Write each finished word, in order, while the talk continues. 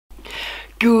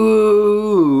Good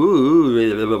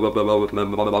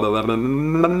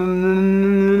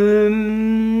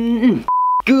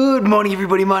morning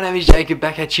everybody, my name is Jacob,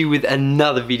 back at you with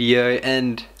another video.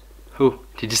 And oh,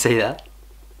 did you see that?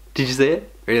 Did you see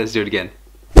it? Ready, let's do it again.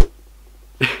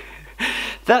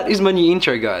 That is my new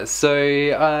intro, guys. So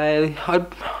I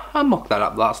mocked that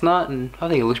up last night and I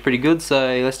think it looks pretty good,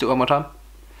 so let's do it one more time.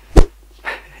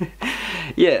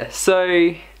 Yeah,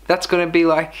 so that's gonna be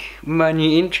like my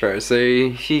new intro. So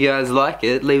if you guys like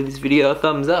it, leave this video a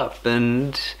thumbs up,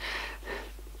 and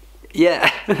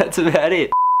yeah, that's about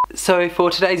it. So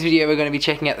for today's video, we're going to be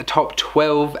checking out the top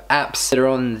 12 apps that are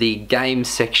on the games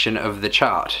section of the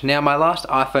chart. Now, my last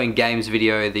iPhone games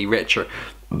video, the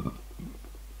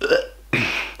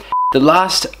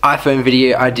last iPhone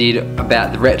video I did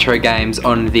about the retro games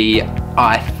on the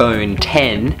iPhone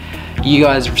 10, you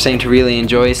guys seem to really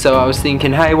enjoy, so I was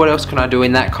thinking, hey, what else can I do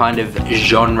in that kind of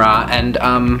genre? And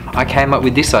I came up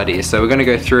with this idea. So we're going to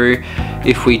go through,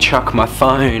 if we chuck my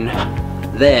phone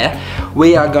there,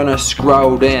 we are gonna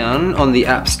scroll down on the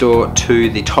App Store to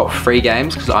the top free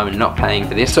games, because I'm not paying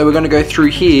for this. So we're gonna go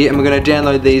through here and we're gonna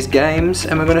download these games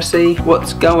and we're gonna see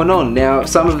what's going on. Now,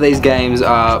 some of these games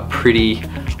are pretty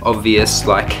obvious,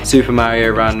 like Super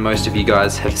Mario Run, most of you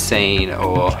guys have seen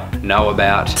or know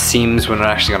about. Sims, we're not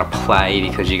actually gonna play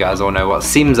because you guys all know what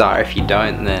Sims are. If you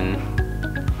don't, then...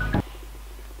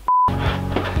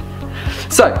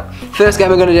 So, first game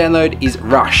we're going to download is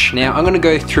Rush. Now, I'm going to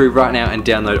go through right now and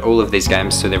download all of these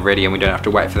games so they're ready and we don't have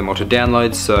to wait for them all to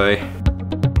download, so...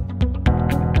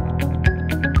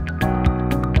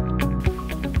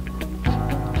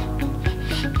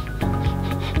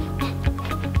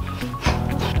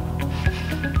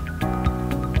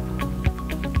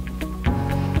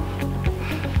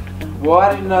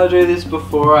 Why didn't I do this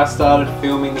before I started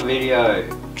filming the video?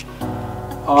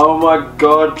 Oh my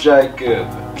god, Jacob.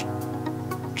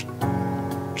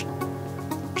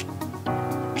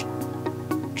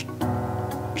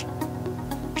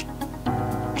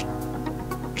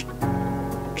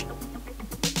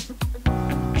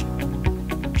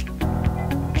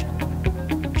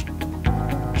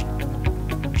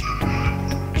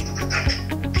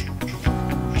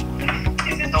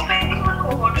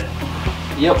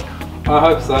 Yep, I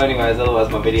hope so anyways,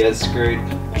 otherwise my video's screwed.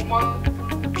 Wow,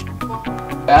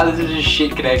 this is a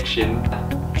shit connection.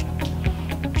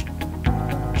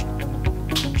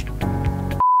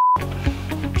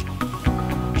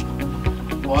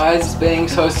 Why is this being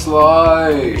so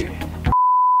slow?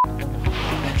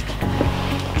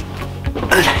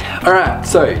 Alright,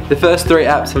 so the first three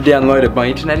apps I've downloaded. My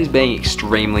internet is being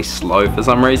extremely slow for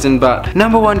some reason, but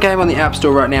number one game on the App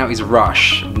Store right now is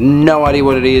Rush. No idea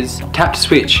what it is. Tap to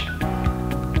switch.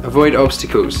 Avoid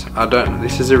obstacles.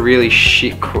 This is a really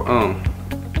shit I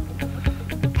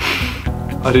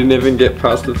didn't even get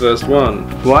past the first one.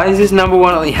 Why is this number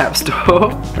one on the App Store?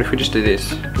 What if we just do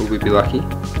this? Will we be lucky?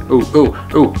 Ooh, ooh,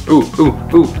 ooh, ooh, ooh,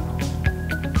 ooh.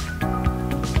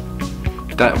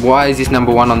 Why is this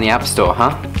number one on the App Store,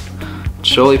 huh?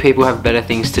 Surely people have better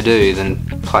things to do than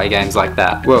play games like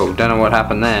that. Well, don't know what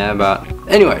happened there, but...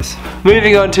 Anyways,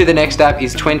 moving on to the next app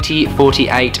is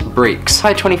 2048 Bricks.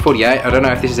 Hi 2048, I don't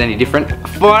know if this is any different.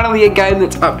 Finally a game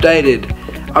that's updated.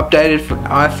 Updated for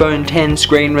iPhone 10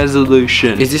 screen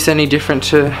resolution. Is this any different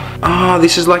to... Oh,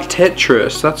 this is like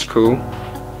Tetris, that's cool.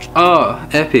 Oh,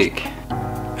 epic.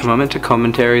 Am I meant to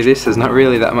commentary this? There's not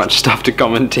really that much stuff to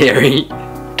commentary.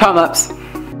 Time lapse.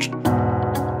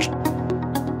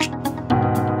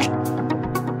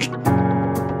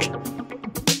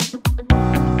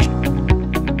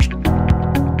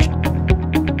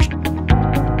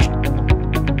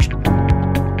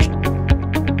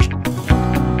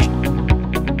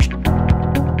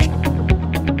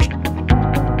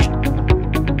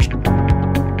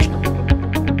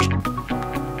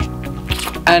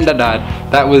 And I died.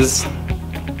 That was...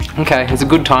 okay, it's a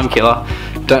good time killer.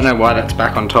 Don't know why that's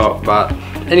back on top, but...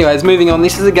 Anyways, moving on.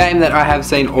 This is a game that I have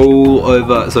seen all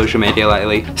over social media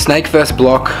lately. Snake vs.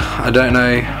 Block. I don't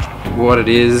know what it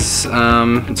is.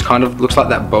 It's kind of looks like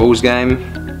that Bowls game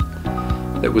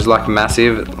that was like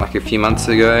massive like a few months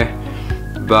ago.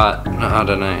 But, I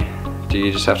don't know. Do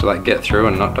you just have to like get through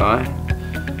and not die?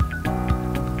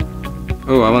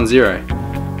 Oh, I'm on 0.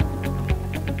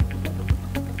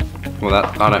 Well,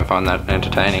 I don't find that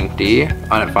entertaining. Do you?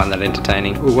 I don't find that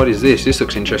entertaining. Ooh, what is this? This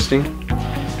looks interesting.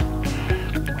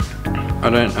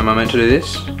 Am I meant to do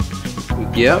this?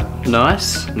 Yep,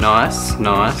 nice, nice,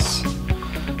 nice.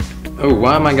 Oh,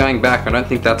 why am I going back? I don't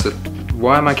think that's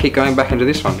why am I keep going back into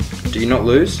this one? Do you not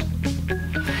lose?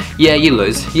 Yeah, you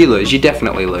lose. You lose. You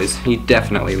definitely lose. You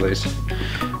definitely lose.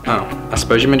 Oh, I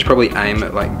suppose you meant to probably aim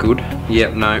at like good.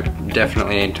 Yep, no,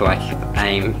 definitely need to like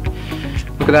aim.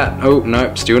 Look at that. Oh,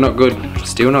 no, still not good.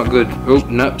 Still not good. Oh,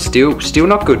 no, still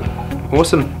not good.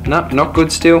 Awesome. No, not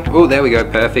good still. Oh, there we go,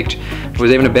 perfect. It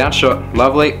was even a bounce shot.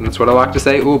 Lovely, that's what I like to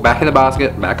say. Oh, back in the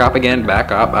basket, back up again,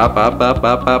 back up, up, up, up,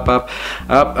 up, up, up,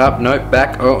 up, no,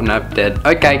 back. Oh, no, dead.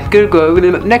 Okay, good,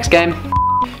 good. Next game.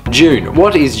 June.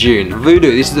 What is June?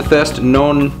 Voodoo. This is the first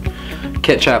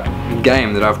non-ketchup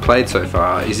game that I've played so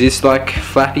far. Is this like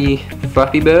Flappy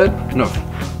Bird? No,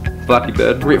 Flappy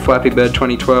Bird. Rip Flappy Bird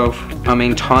 2012. I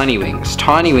mean Tiny Wings.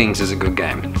 Tiny Wings is a good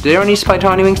game. Did anyone used to play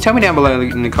Tiny Wings? Tell me down below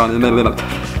in the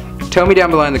comments. Tell me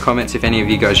down below in the comments if any of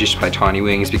you guys used to play Tiny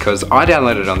Wings, because I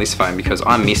downloaded it on this phone because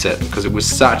I miss it, because it was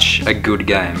such a good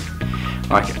game.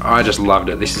 Like, I just loved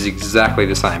it. This is exactly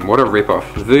the same. What a rip-off.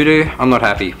 Voodoo, I'm not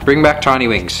happy. Bring back Tiny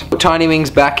Wings. Put Tiny Wings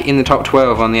back in the top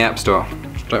 12 on the App Store.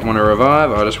 Don't want to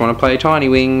revive, I just want to play Tiny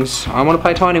Wings. I want to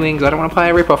play Tiny Wings, I don't want to play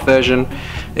a rip-off version,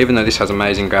 even though this has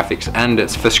amazing graphics, and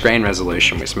it's for screen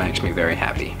resolution, which makes me very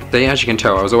happy. So yeah, as you can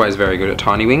tell, I was always very good at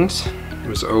Tiny Wings. I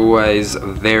was always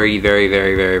very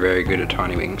good at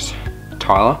Tiny Wings.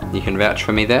 Tyler, you can vouch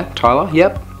for me there. Tyler,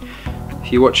 yep.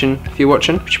 If you're watching, which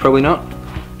you're probably not.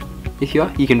 If you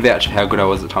are, you can vouch for how good I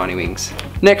was at Tiny Wings.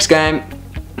 Next game,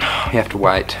 we have to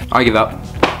wait. I give up.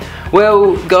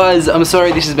 Well, guys, I'm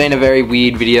sorry this has been a very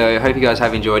weird video. I hope you guys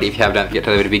have enjoyed. If you have, don't forget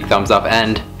to leave it a big thumbs up,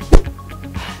 and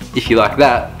if you like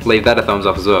that, leave that a thumbs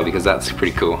up as well, because that's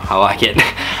pretty cool. I like it.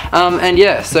 And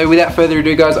yeah, so without further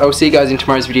ado, guys, I'll see you guys in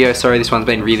tomorrow's video. Sorry this one's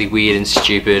been really weird and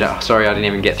stupid. Sorry I didn't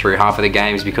even get through half of the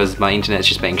games because my internet's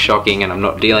just being shocking and I'm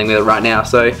not dealing with it right now.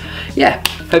 So yeah,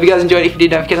 hope you guys enjoyed. If you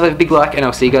did, don't forget to leave a big like, and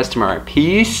I'll see you guys tomorrow.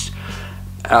 Peace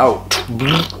out.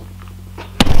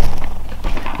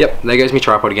 Yep, there goes my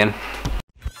tripod again.